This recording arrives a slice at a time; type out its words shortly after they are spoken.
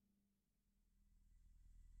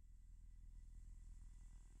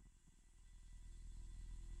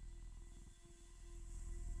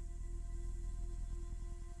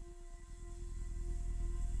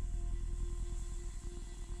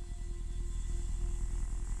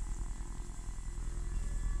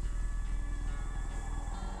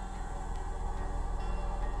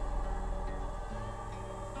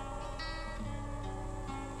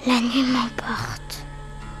La nuit m'emporte.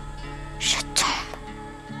 Je tombe.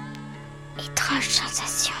 Étrange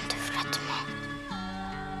sensation de flottement.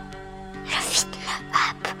 Le vide me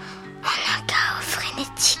happe en un chaos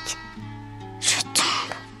frénétique. Je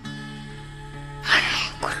tombe. Un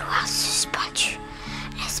long couloir suspendu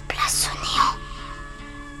laisse place au néant.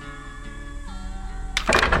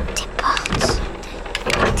 Des portes.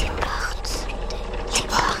 Des portes. Des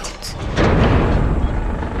portes.